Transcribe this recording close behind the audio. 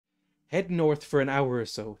Head north for an hour or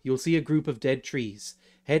so. You'll see a group of dead trees.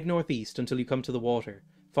 Head northeast until you come to the water.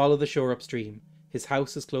 Follow the shore upstream. His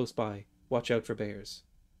house is close by. Watch out for bears.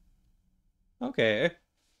 Okay.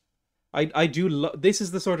 I do love... This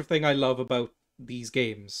is the sort of thing I love about these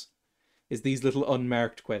games. Is these little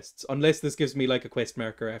unmarked quests. Unless this gives me like a quest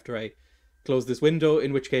marker after I close this window,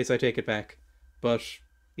 in which case I take it back. But,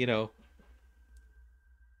 you know.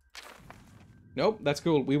 Nope, that's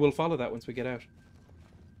cool. We will follow that once we get out.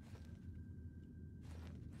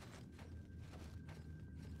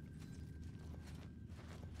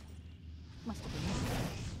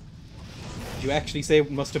 Did you actually say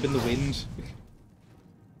it must have been the wind?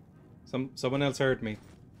 Someone else heard me.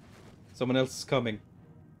 Someone else is coming.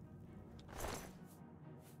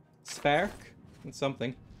 Spark? It's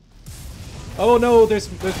something. Oh no, there's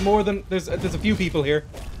more than... There's a few people here.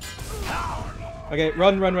 Okay,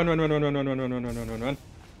 run. There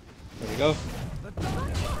we go.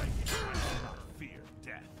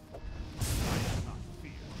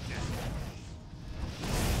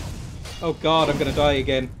 Oh god, I'm gonna die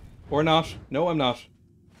again. Or not. No, I'm not.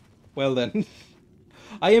 Well then.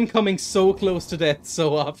 I am coming so close to death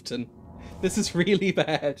so often. This is really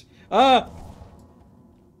bad. Ah!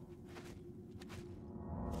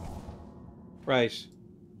 Right.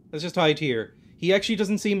 Let's just hide here. He actually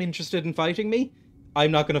doesn't seem interested in fighting me.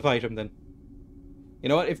 I'm not going to fight him then. You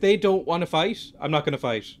know what? If they don't want to fight, I'm not going to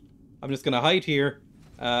fight. I'm just going to hide here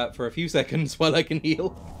for a few seconds while I can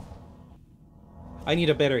heal. I need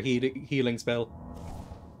a better healing spell.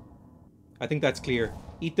 I think that's clear.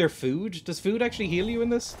 Eat their food? Does food actually heal you in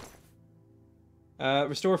this?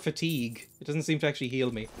 Restore fatigue. It doesn't seem to actually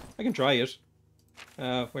heal me. I can try it.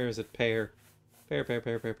 Where is it? Pear.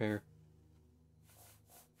 Pear.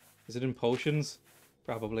 Is it in potions?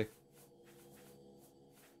 Probably.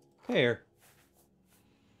 Pear.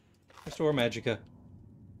 Restore magicka.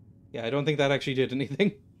 Yeah, I don't think that actually did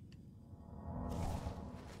anything.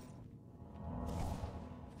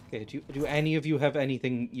 Okay, do any of you have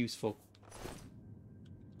anything useful?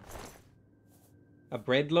 A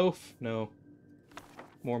bread loaf? No.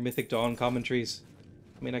 More Mythic Dawn commentaries.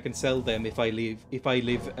 I mean, I can sell them if I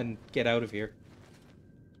live and get out of here.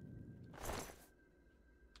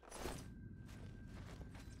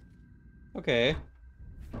 Okay.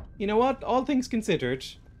 You know what? All things considered,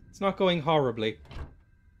 it's not going horribly.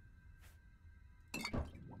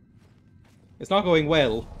 It's not going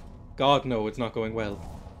well. God, no, it's not going well.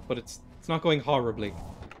 But it's not going horribly.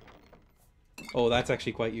 Oh, that's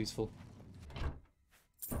actually quite useful.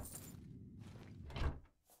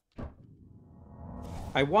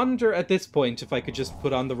 I wonder at this point if I could just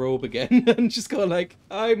put on the robe again and just go like,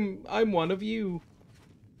 I'm one of you.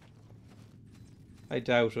 I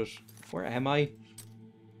doubt it. Where am I?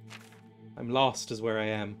 I'm lost is where I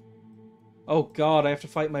am. Oh god, I have to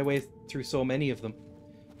fight my way through so many of them.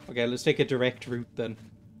 Okay, let's take a direct route then.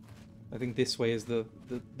 I think this way is the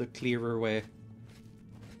clearer way.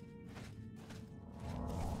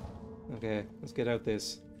 Okay, let's get out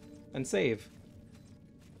this. And save.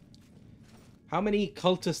 How many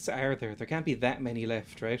cultists are there? There can't be that many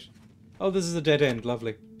left, right? Oh, this is a dead end.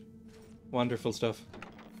 Lovely. Wonderful stuff.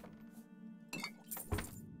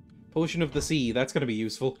 Potion of the Sea. That's going to be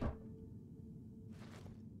useful.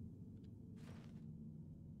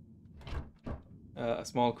 A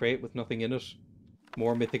small crate with nothing in it.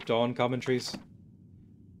 More Mythic Dawn commentaries.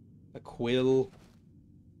 A quill.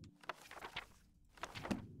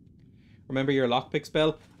 Remember your lockpick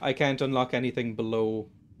spell? I can't unlock anything below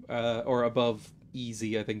or above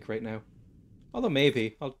easy, I think, right now. Although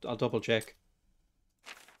maybe. I'll double check.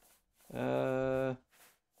 It's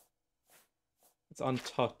on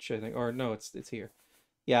touch, I think. Or no, it's here.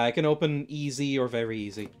 Yeah, I can open easy or very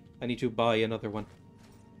easy. I need to buy another one.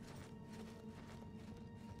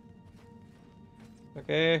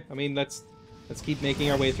 Okay, I mean, let's keep making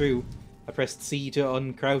our way through. I pressed C to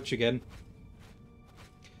uncrouch again.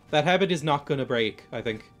 That habit is not going to break, I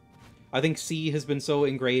think. I think C has been so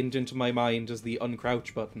ingrained into my mind as the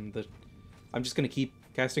uncrouch button that I'm just going to keep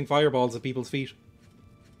casting fireballs at people's feet.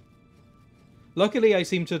 Luckily, I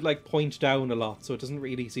seem to, like, point down a lot, so it doesn't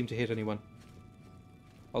really seem to hit anyone.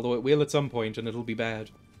 Although it will at some point, and it'll be bad.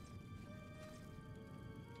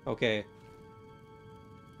 Okay.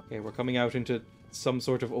 Okay, we're coming out into some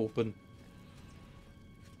sort of open.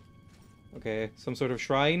 Okay, some sort of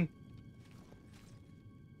shrine.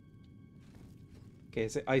 Okay,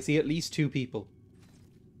 so I see at least 2 people.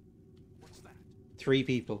 What's that? 3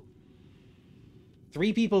 people.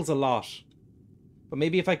 3 people's a lot. But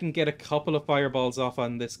maybe if I can get a couple of fireballs off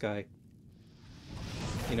on this guy,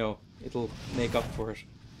 you know, it'll make up for it.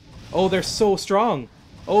 Oh, they're so strong!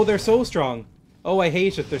 Oh, they're so strong! Oh, I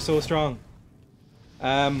hate it. They're so strong.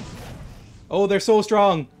 Oh, they're so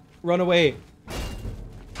strong. Run away.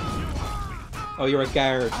 Oh, you're a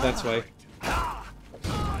guard. That's why.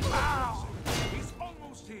 He's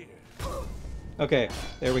almost here. Okay,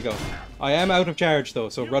 there we go. I am out of charge, though,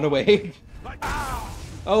 so run away.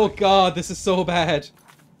 Oh, God, this is so bad.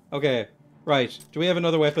 Okay, right. Do we have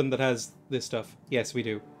another weapon that has this stuff? Yes, we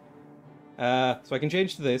do. So I can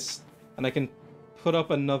change to this, and I can put up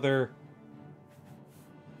another...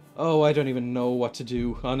 Oh, I don't even know what to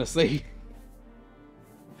do, honestly.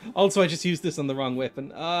 Also, I just used this on the wrong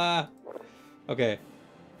weapon. Okay.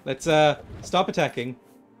 Let's stop attacking.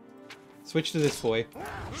 Switch to this boy.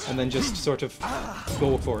 And then just sort of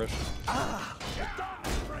go for it.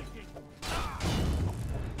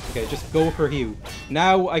 Okay, just go for Hugh.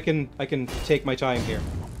 Now I can take my time here.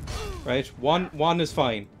 Right? One is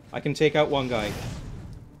fine. I can take out one guy.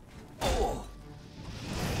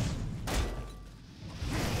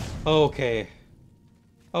 Okay.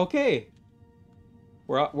 Okay.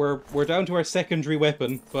 We're down to our secondary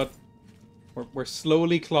weapon, but we're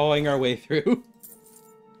slowly clawing our way through.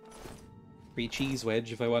 Free cheese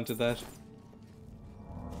wedge if I wanted that.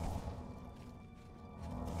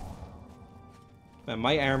 Man,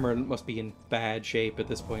 my armor must be in bad shape at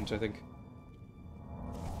this point, I think.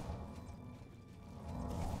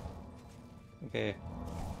 Okay.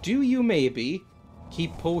 Do you maybe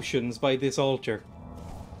keep potions by this altar?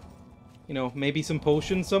 You know, maybe some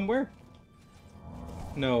potions somewhere?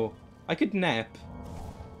 No. I could nap.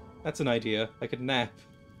 That's an idea. I could nap.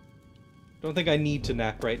 Don't think I need to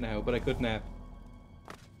nap right now, but I could nap.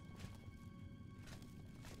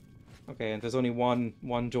 Okay, and there's only one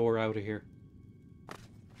door out of here.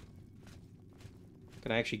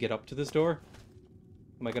 Can I actually get up to this door?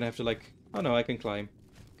 Am I gonna have to, like... Oh no, I can climb.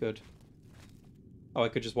 Good. Oh, I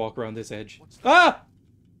could just walk around this edge. Ah!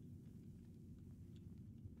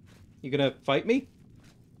 You gonna fight me?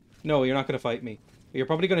 No, you're not gonna fight me. You're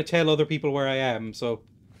probably gonna tell other people where I am, so...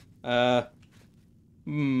 Oh,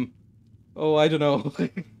 I don't know.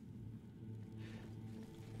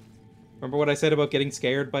 Remember what I said about getting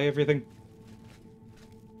scared by everything?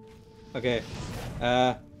 Okay.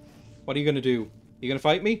 What are you gonna do? You gonna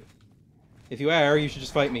fight me? If you are, you should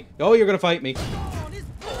just fight me. Oh, you're gonna fight me.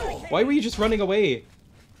 Why were you just running away?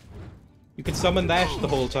 You could summon that the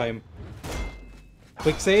whole time.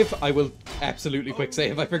 Quick save? I will absolutely quick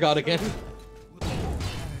save. I forgot again.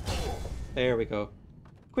 There we go.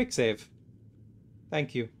 Quick save.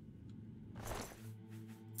 Thank you.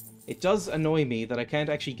 It does annoy me that I can't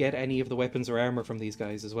actually get any of the weapons or armor from these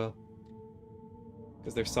guys as well.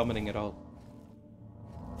 Because they're summoning it all.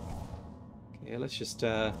 Okay, let's just,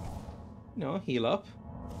 heal up.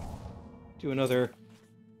 Do another,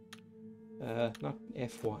 not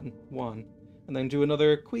F1, 1. And then do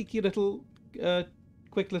another quick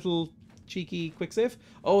little cheeky quick save.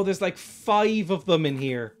 Oh, there's like 5 of them in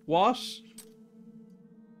here. What?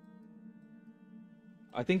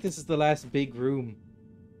 I think this is the last big room.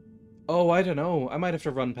 Oh, I don't know. I might have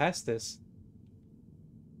to run past this.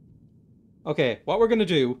 Okay, what we're going to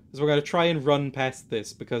do is we're going to try and run past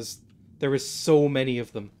this because there is so many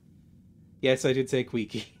of them. Yes, I did say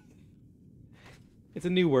queaky. It's a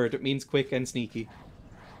new word. It means quick and sneaky.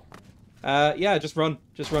 Yeah, just run.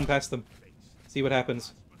 Just run past them. See what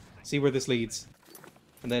happens. See where this leads.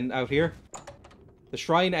 And then out here. The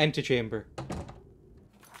Shrine Antechamber.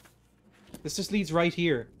 This just leads right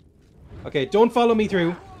here. Okay, don't follow me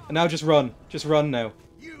through. And now just run. Just run now.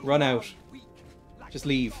 Run out. Just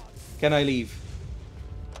leave. Can I leave?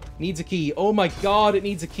 Needs a key. Oh my god, it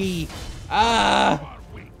needs a key. Ah!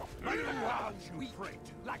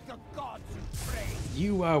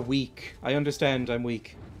 You are weak. I understand I'm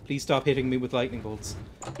weak. Please stop hitting me with lightning bolts.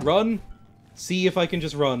 Run. See if I can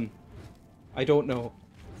just run. I don't know.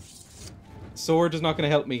 Sword is not going to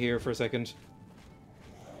help me here for a second.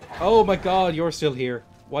 Oh my god, you're still here.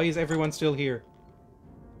 Why is everyone still here?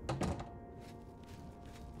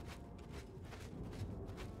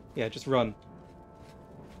 Yeah, just run.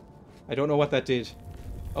 I don't know what that did.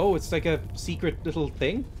 Oh, it's like a secret little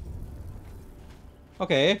thing?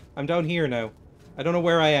 Okay, I'm down here now. I don't know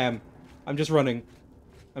where I am. I'm just running.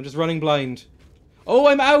 I'm just running blind. Oh,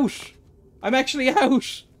 I'm out! I'm actually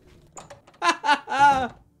out!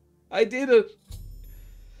 I did it!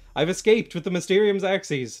 I've escaped with the Mysterium's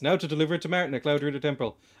axes. Now to deliver it to Martin at Cloud Rooter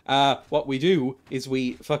Temple. What we do is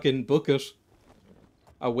we fucking book it.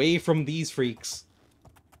 Away from these freaks.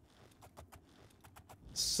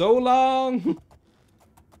 So long!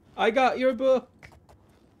 I got your book!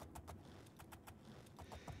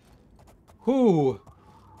 Whew.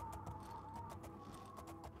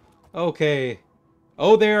 Okay.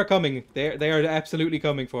 Oh, they are coming. They are absolutely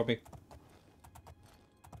coming for me.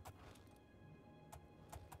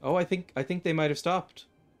 Oh, I think they might have stopped.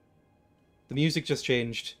 The music just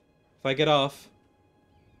changed. If I get off...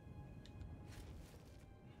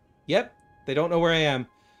 Yep, they don't know where I am.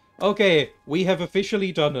 Okay, we have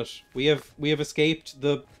officially done it. We have escaped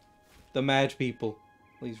the mad people.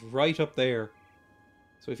 Well, he's right up there.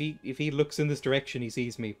 So if he looks in this direction, he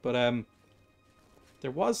sees me. But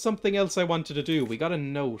there was something else I wanted to do. We got a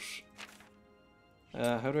note.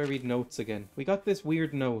 How do I read notes again? We got this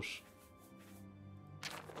weird note.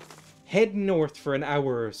 Head north for an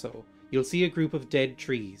hour or so. You'll see a group of dead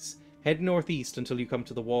trees. Head northeast until you come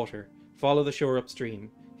to the water. Follow the shore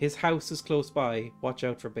upstream. His house is close by. Watch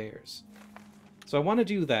out for bears. So I want to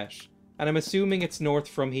do that. And I'm assuming it's north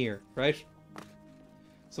from here, right?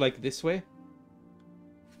 So like this way?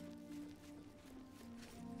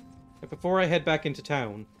 But before I head back into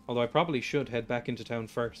town, although I probably should head back into town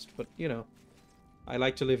first, but you know, I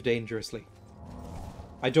like to live dangerously.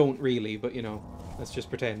 I don't really, but you know, let's just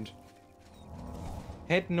pretend.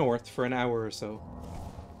 Head north for an hour or so.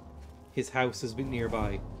 His house is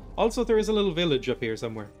nearby. Also, there is a little village up here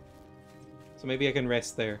somewhere. So maybe I can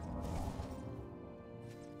rest there.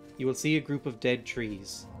 You will see a group of dead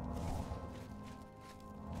trees.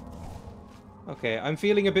 Okay, I'm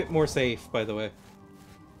feeling a bit more safe, by the way.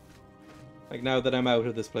 Like, now that I'm out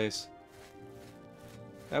of this place.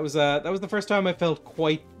 That was the first time I felt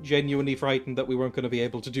quite genuinely frightened that we weren't going to be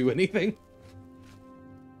able to do anything.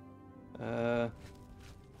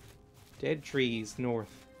 Dead trees,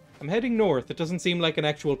 north. I'm heading north. It doesn't seem like an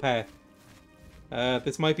actual path.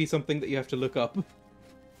 This might be something that you have to look up.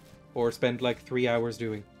 Or spend like 3 hours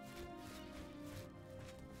doing.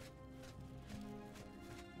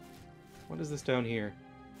 What is this down here?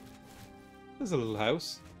 There's a little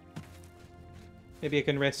house. Maybe I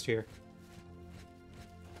can rest here.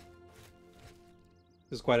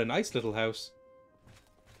 This is quite a nice little house.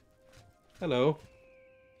 Hello.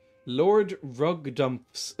 Lord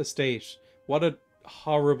Rugdump's estate. What a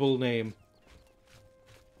horrible name.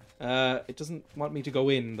 It doesn't want me to go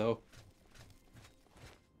in, though.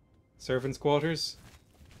 Servants' quarters?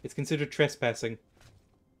 It's considered trespassing.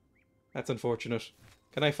 That's unfortunate.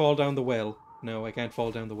 Can I fall down the well? No, I can't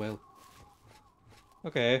fall down the well.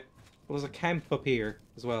 Okay. Well, there's a camp up here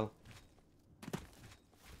as well.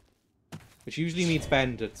 Which usually means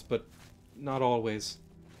bandits, but not always.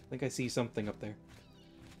 I think I see something up there.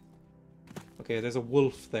 Okay, there's a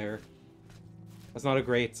wolf there. That's not a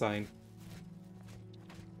great sign.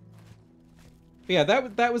 But yeah,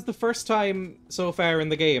 that was the first time so far in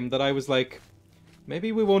the game that I was like,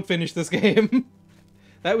 maybe we won't finish this game.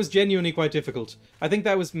 That was genuinely quite difficult. I think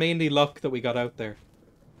that was mainly luck that we got out there.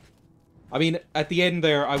 I mean, at the end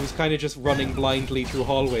there, I was kind of just running blindly through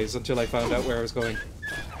hallways until I found out where I was going.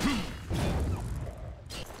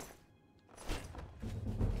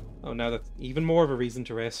 Oh, now that's even more of a reason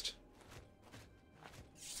to rest.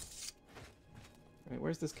 Right,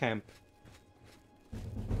 where's this camp?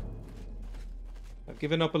 I've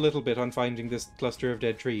given up a little bit on finding this cluster of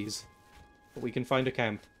dead trees. But we can find a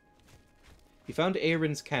camp. You found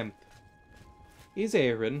Aaron's camp. Is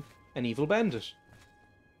Aaron an evil bandit?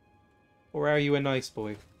 Or are you a nice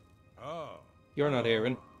boy? Oh. You're not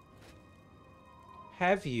Aaron.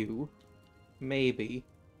 Have you, maybe,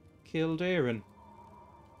 killed Aaron?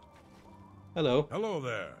 Hello. Hello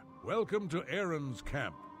there. Welcome to Aaron's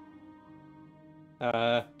camp.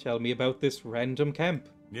 Tell me about this random camp.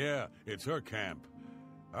 Yeah, it's her camp.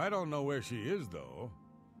 I don't know where she is, though.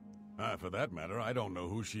 For that matter, I don't know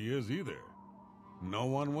who she is either. No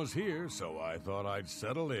one was here, so I thought I'd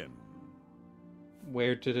settle in.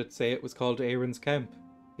 Where did it say it was called Aaron's camp?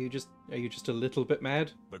 Are you just a little bit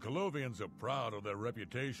mad? The Colovians are proud of their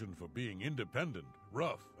reputation for being independent,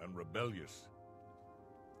 rough, and rebellious.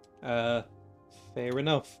 Fair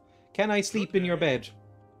enough. Can I sleep in your bed?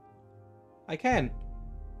 I can.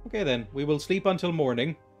 Okay then, we will sleep until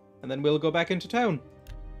morning, and then we'll go back into town.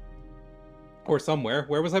 Or somewhere.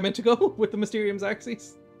 Where was I meant to go with the Mysterium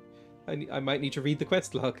Xerxes? I might need to read the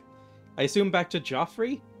quest log. I assume back to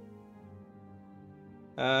Joffrey?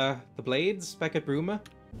 The Blades? Back at Bruma?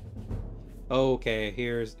 Okay,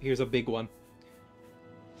 here's a big one.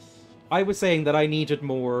 I was saying that I needed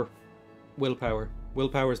more willpower.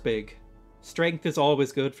 Willpower's big. Strength is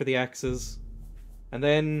always good for the axes. And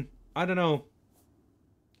then, I don't know.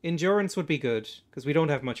 Endurance would be good, because we don't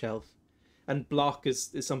have much health. And block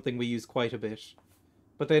is something we use quite a bit.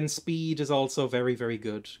 But then speed is also very, very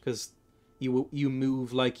good, because you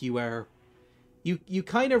move like you are... You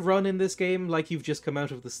kind of run in this game like you've just come out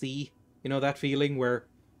of the sea. You know, that feeling where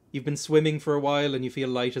you've been swimming for a while and you feel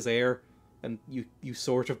light as air. and you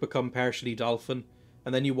sort of become partially dolphin,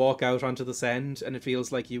 and then you walk out onto the sand and it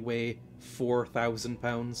feels like you weigh 4,000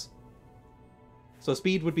 pounds. So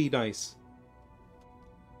speed would be nice.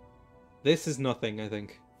 This is nothing, I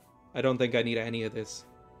think. I don't think I need any of this.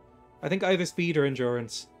 I think either speed or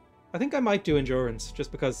endurance. I think I might do endurance,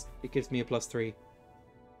 just because it gives me a +3.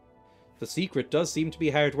 The secret does seem to be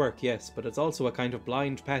hard work, yes, but it's also a kind of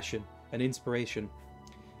blind passion, an inspiration.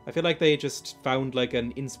 I feel like they just found like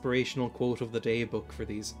an inspirational quote of the day book for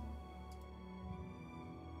these.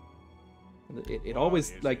 It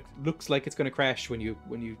always like looks like it's going to crash when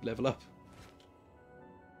you level up.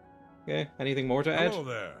 Okay, anything more to add? Hello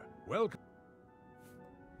there. Welcome.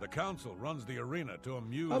 The council runs the arena to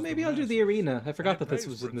amuse. Oh, maybe I'll do the arena. I forgot that this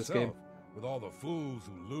was in this game. With all the fools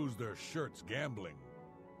who lose their shirts gambling.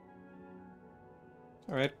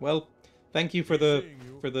 All right. Well, thank you for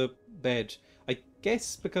the bed. I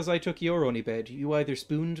guess because I took your only bed, you either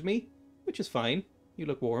spooned me, which is fine. You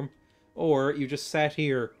look warm, or you just sat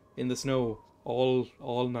here in the snow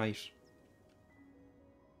all night.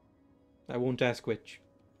 I won't ask which.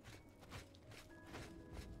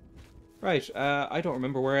 Right, I don't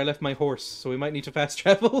remember where I left my horse, so we might need to fast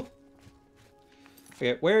travel.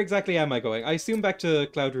 Okay, where exactly am I going? I assume back to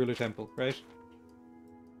Cloud Ruler Temple, right?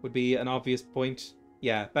 Would be an obvious point.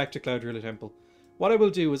 Yeah, back to Cloud Ruler Temple. What I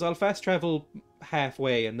will do is I'll fast travel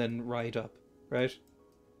halfway and then ride up, right?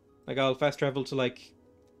 Like, I'll fast travel to, like,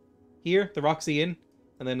 here, the Roxy Inn,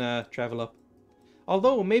 and then travel up.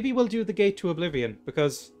 Although, maybe we'll do the Gate to Oblivion,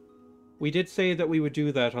 because we did say that we would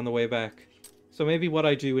do that on the way back. So maybe what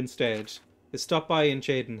I do instead is stop by in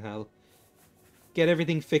Cheydinhal, get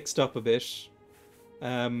everything fixed up a bit,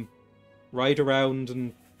 ride around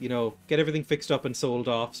and, you know, get everything fixed up and sold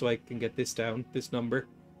off so I can get this down, this number,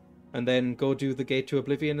 and then go do the Gate to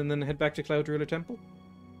Oblivion and then head back to Cloud Ruler Temple.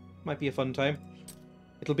 Might be a fun time.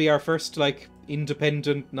 It'll be our first, like,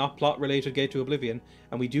 independent, not plot-related Gate to Oblivion,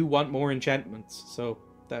 and we do want more enchantments, so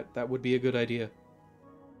that would be a good idea.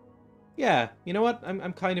 Yeah, you know what?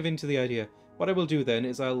 I'm kind of into the idea. What I will do then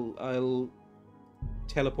is I'll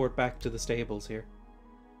teleport back to the stables here.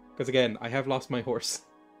 Because again, I have lost my horse.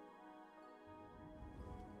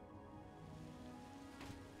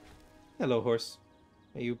 Hello, horse.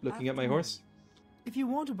 Are you looking at my horse? If you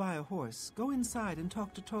want to buy a horse, go inside and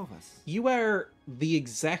talk to Tovas. You are the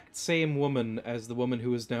exact same woman as the woman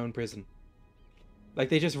who is now in prison. Like,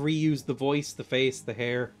 they just reused the voice, the face, the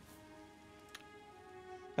hair.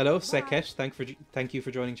 Hello, Seket. Thank you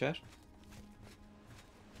for joining chat.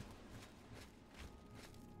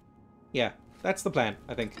 Yeah, that's the plan,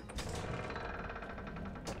 I think.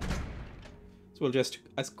 So we'll just,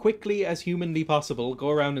 as quickly as humanly possible, go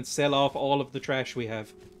around and sell off all of the trash we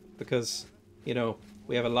have. Because, you know,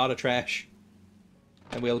 we have a lot of trash.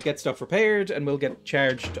 And we'll get stuff repaired, and we'll get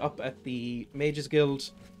charged up at the Mages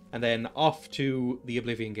Guild, and then off to the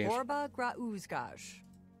Oblivion Gate.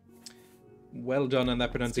 Well done on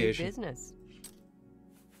that pronunciation. It's good business.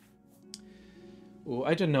 Oh,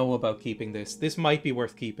 I don't know about keeping this. This might be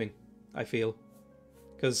worth keeping, I feel.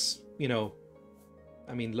 Because, you know,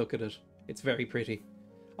 I mean, look at it. It's very pretty.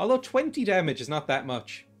 Although 20 damage is not that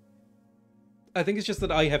much. I think it's just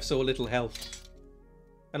that I have so little health.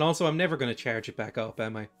 And also, I'm never going to charge it back up,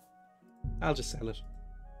 am I? I'll just sell it.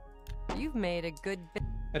 You've made a good bit.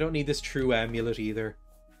 I don't need this true amulet either.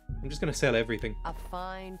 I'm just going to sell everything. A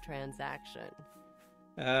fine transaction.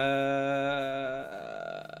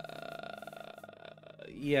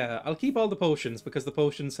 Yeah, I'll keep all the potions because the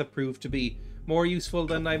potions have proved to be more useful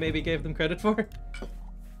than I maybe gave them credit for.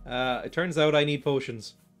 It turns out I need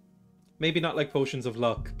potions. Maybe not like potions of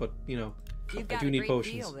luck, but, you know, I do need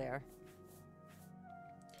potions. Deal there.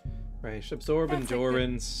 Right, absorb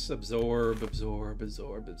endurance, absorb. I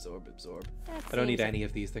don't need any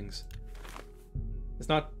of these things. It's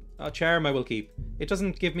not a charm I will keep. It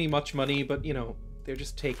doesn't give me much money, but, you know, they're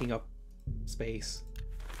just taking up space.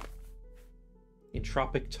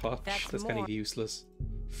 Entropic touch, that's kind of useless.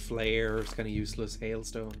 Flare is kind of useless.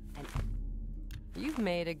 Hailstone. You've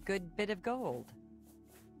made a good bit of gold.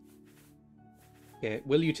 Okay,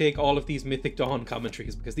 will you take all of these Mythic Dawn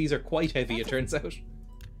commentaries? Because these are quite heavy, it turns out.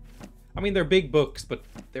 I mean, they're big books, but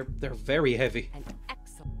they're very heavy. An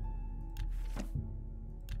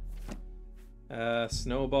excellent.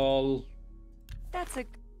 Snowball. That's a...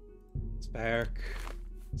 Spark.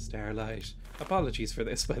 Starlight. Apologies for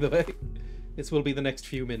this, by the way. This will be the next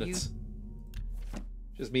few minutes.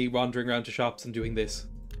 Just me wandering around to shops and doing this.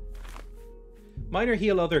 Minor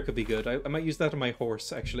Heal Other could be good. I might use that on my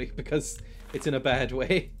horse, actually, because it's in a bad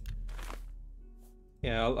way.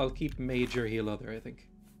 Yeah, I'll keep Major Heal Other, I think.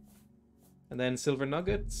 And then Silver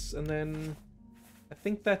Nuggets, and then I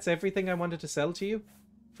think that's everything I wanted to sell to you.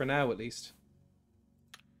 For now, at least.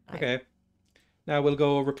 Okay. Now we'll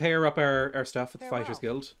go repair up our stuff at the Fighters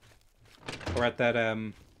Guild. Or at that,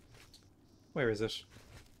 where is it?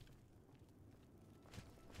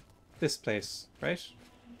 This place, right?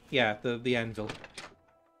 Yeah, the anvil.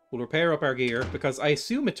 We'll repair up our gear, because I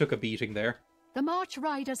assume it took a beating there. The March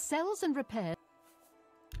Rider sells and repairs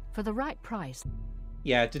for the right price.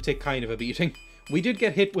 Yeah, it did take kind of a beating. We did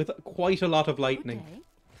get hit with quite a lot of lightning. Okay.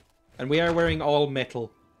 And we are wearing all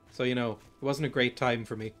metal. So, you know, it wasn't a great time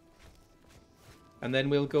for me. And then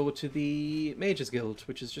we'll go to the Mages Guild,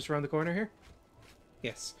 which is just around the corner here.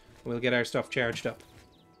 Yes. We'll get our stuff charged up.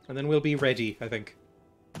 And then we'll be ready, I think.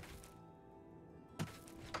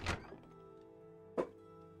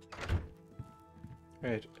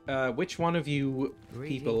 Right. Which one of you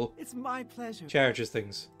people It's my pleasure. charges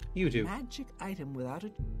things? You do. Magic item without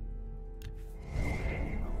a...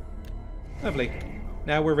 Lovely.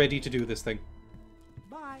 Now we're ready to do this thing.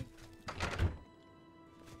 Bye.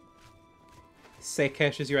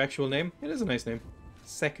 Seket is your actual name? It is a nice name.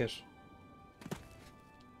 Seket.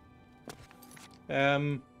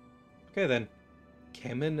 Okay then.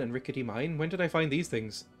 Kemen and Rickety Mine? When did I find these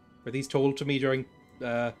things? Were these told to me during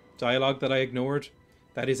dialogue that I ignored?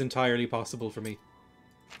 That is entirely possible for me.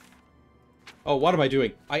 Oh, what am I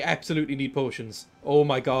doing? I absolutely need potions. Oh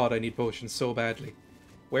my god, I need potions so badly.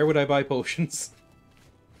 Where would I buy potions?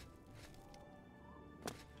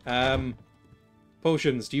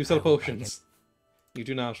 Potions. Do you sell potions? You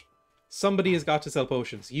do not. Somebody has got to sell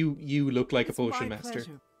potions. You look like It's a potion my master.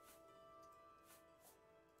 pleasure.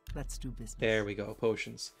 Let's do business. There we go,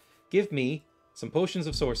 potions. Give me some potions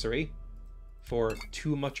of sorcery for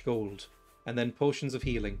too much gold. And then potions of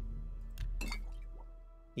healing.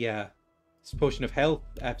 Yeah. It's a potion of health,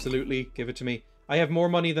 absolutely. Give it to me. I have more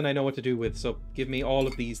money than I know what to do with, so give me all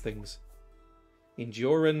of these things.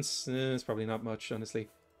 Endurance, it's probably not much, honestly.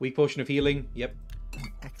 Weak potion of healing, yep.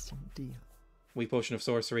 An excellent deal. Weak potion of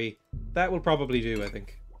sorcery. That will probably do, I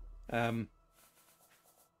think. That's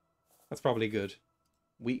probably good.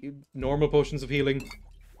 Normal potions of healing.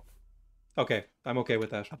 Okay, I'm okay with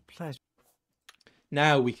that. A pleasure.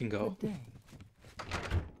 Now we can go. Good day.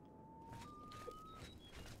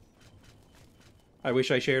 I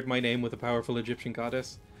wish I shared my name with a powerful Egyptian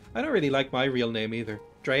goddess. I don't really like my real name either.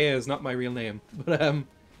 Dreya is not my real name, but I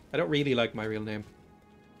don't really like my real name.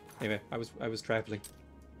 Anyway, I was traveling.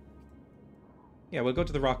 Yeah, we'll go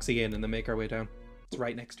to the Roxy Inn and then make our way down. It's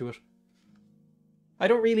right next to it. I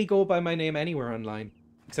don't really go by my name anywhere online,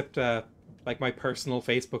 except like my personal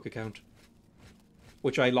Facebook account,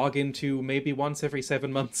 which I log into maybe once every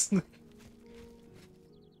 7 months.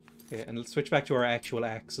 Okay, and let's switch back to our actual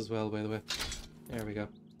axe as well, by the way. There we go.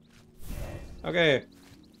 Okay.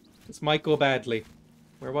 This might go badly.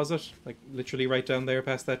 Where was it? Like, literally right down there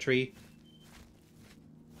past that tree.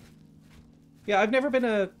 Yeah, I've never been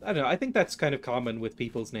I don't know, I think that's kind of common with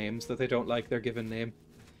people's names, that they don't like their given name.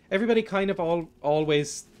 Everybody kind of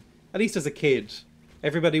always, at least as a kid,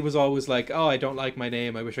 everybody was always like, oh, I don't like my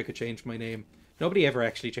name, I wish I could change my name. Nobody ever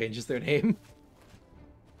actually changes their name.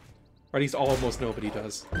 Or at least almost nobody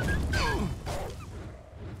does.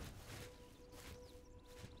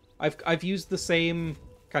 I've used the same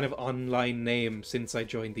kind of online name since I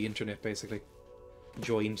joined the internet, basically.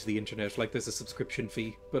 Joined the internet, like there's a subscription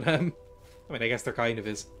fee. But I mean, I guess there kind of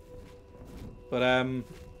is. But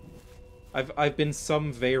I've been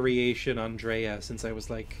some variation on Dreya since I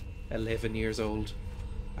was like 11 years old.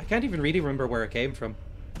 I can't even really remember where it came from.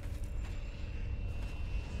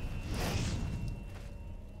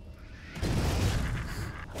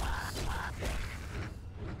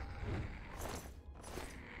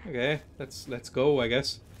 Okay, let's go, I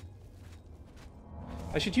guess.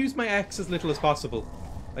 I should use my axe as little as possible.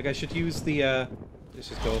 Like, I should use the, let's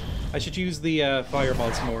just go. I should use the,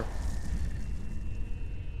 fireballs more.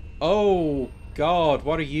 Oh, God,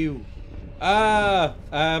 what are you?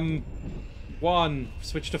 One.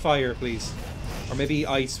 Switch to fire, please. Or maybe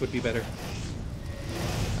ice would be better.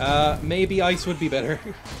 Maybe ice would be better.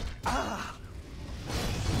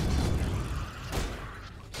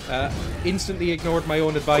 Instantly ignored my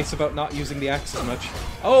own advice about not using the axe as much.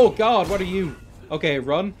 Oh God, what are you? Okay,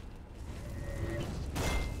 run.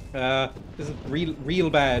 This is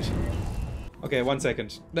real bad. Okay, 1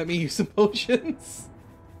 second. Let me use some potions.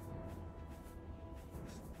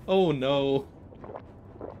 Oh no.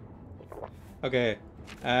 Okay.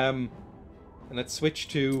 And let's switch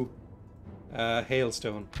to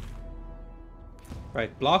hailstone.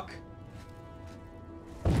 Right, block.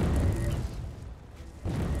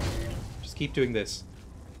 Keep doing this.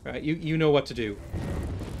 Right, you know what to do.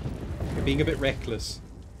 You're being a bit reckless.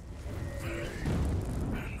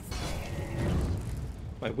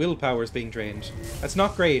 My willpower's being drained. That's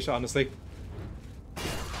not great, honestly.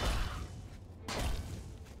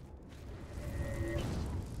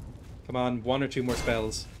 Come on, 1 or 2 more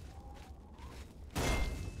spells.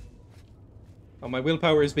 Oh, my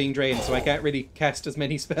willpower is being drained, so I can't really cast as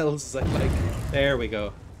many spells as I'd like. There we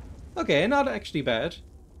go. Okay, not actually bad.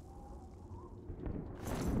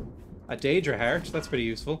 A Daedra Heart, that's pretty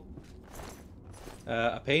useful.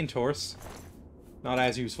 A Paint Horse. Not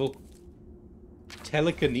as useful.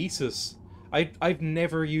 Telekinesis. I've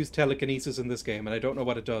never used telekinesis in this game, and I don't know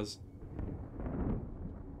what it does.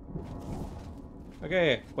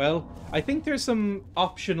 Okay, well, I think there's some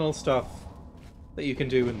optional stuff that you can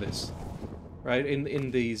do in this. Right,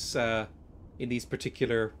 in these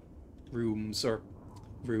particular rooms,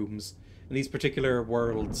 in these particular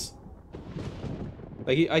worlds.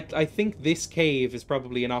 Like, I think this cave is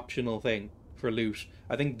probably an optional thing for loot.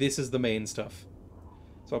 I think this is the main stuff.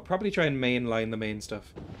 So I'll probably try and mainline the main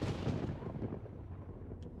stuff.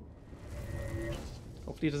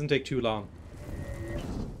 Hopefully it doesn't take too long.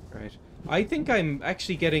 Right. I think I'm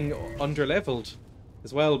actually getting underleveled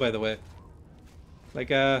as well, by the way.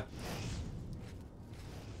 Like, I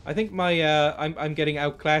think my, I'm getting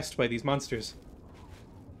outclassed by these monsters.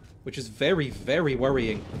 Which is very, very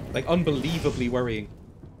worrying. Like, unbelievably worrying.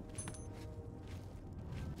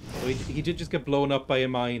 So he did just get blown up by a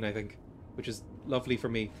mine, I think. Which is lovely for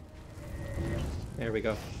me. There we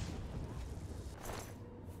go.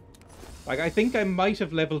 Like, I think I might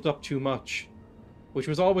have leveled up too much. Which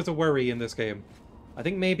was always a worry in this game. I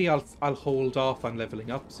think maybe I'll hold off on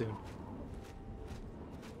leveling up soon.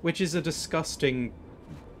 Which is a disgusting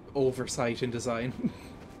oversight in design.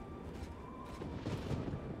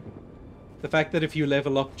 The fact that if you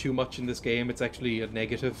level up too much in this game, it's actually a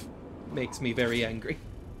negative, makes me very angry.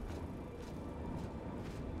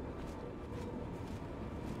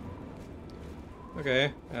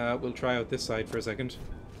 Okay, we'll try out this side for a second.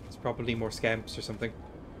 It's probably more scamps or something.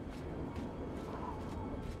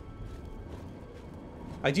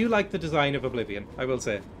 I do like the design of Oblivion, I will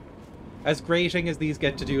say. As grating as these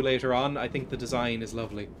get to do later on, I think the design is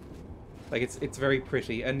lovely. Like, it's very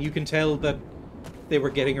pretty, and you can tell that they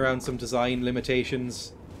were getting around some design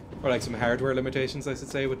limitations, or like some hardware limitations, I should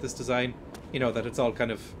say, with this design. You know, that it's all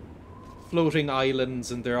kind of floating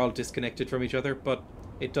islands and they're all disconnected from each other, but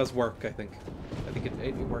it does work, I think. I think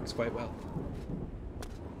it works quite well.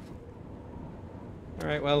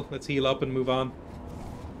 Alright, well, let's heal up and move on.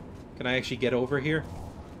 Can I actually get over here?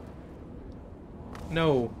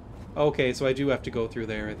 No. Okay, so I do have to go through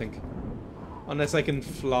there, I think. Unless I can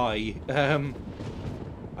fly.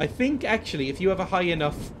 I think, actually, if you have a high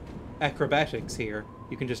enough acrobatics here,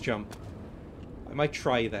 you can just jump. I might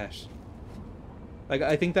try that. Like,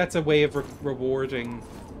 I think that's a way of rewarding...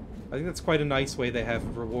 I think that's quite a nice way they have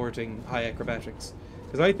of rewarding high acrobatics.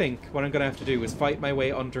 Because I think what I'm going to have to do is fight my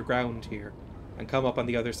way underground here and come up on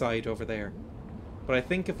the other side over there. But I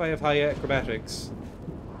think if I have high acrobatics,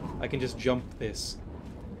 I can just jump this.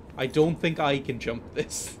 I don't think I can jump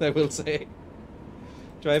this, I will say.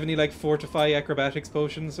 Do I have any, like, fortify acrobatics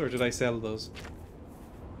potions, or did I sell those?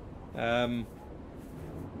 I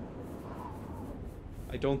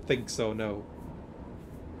don't think so, no.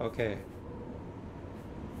 Okay.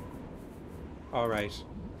 Alright.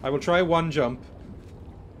 I will try one jump.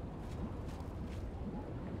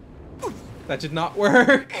 That did not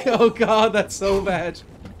work! Oh god, that's so bad.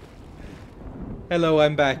 Hello,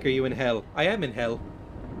 I'm back. Are you in hell? I am in hell.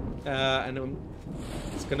 And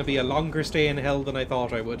it's going to be a longer stay in hell than I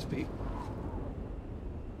thought I would be.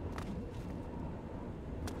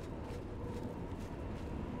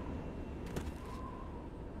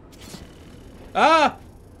 Ah!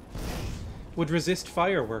 Would resist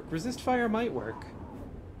fire work? Resist fire might work.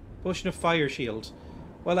 Potion of fire shield.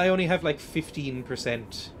 Well, I only have like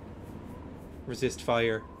 15% resist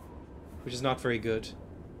fire, which is not very good.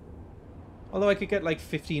 Although I could get like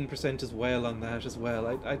 15% as well on that as well.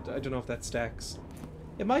 I don't know if that stacks.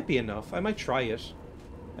 It might be enough. I might try it.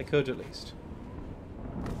 I could at least.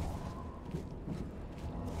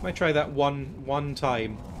 Might try that one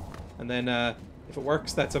time. And then if it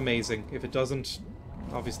works, that's amazing. If it doesn't,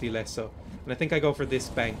 obviously less so. And I think I go for this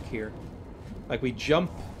bank here. Like, we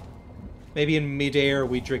jump. Maybe in mid-air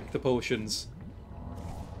we drink the potions.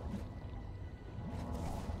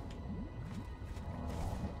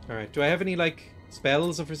 Alright, do I have any, like,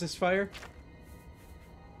 spells of resist fire?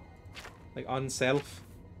 Like, on self?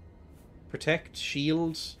 Protect,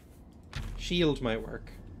 shield? Shield might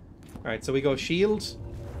work. Alright, so we go shield,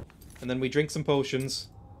 and then we drink some potions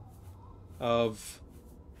of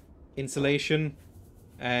insulation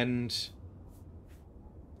and,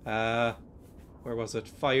 where was it?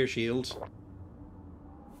 Fire shield.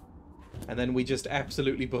 And then we just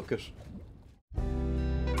absolutely book it.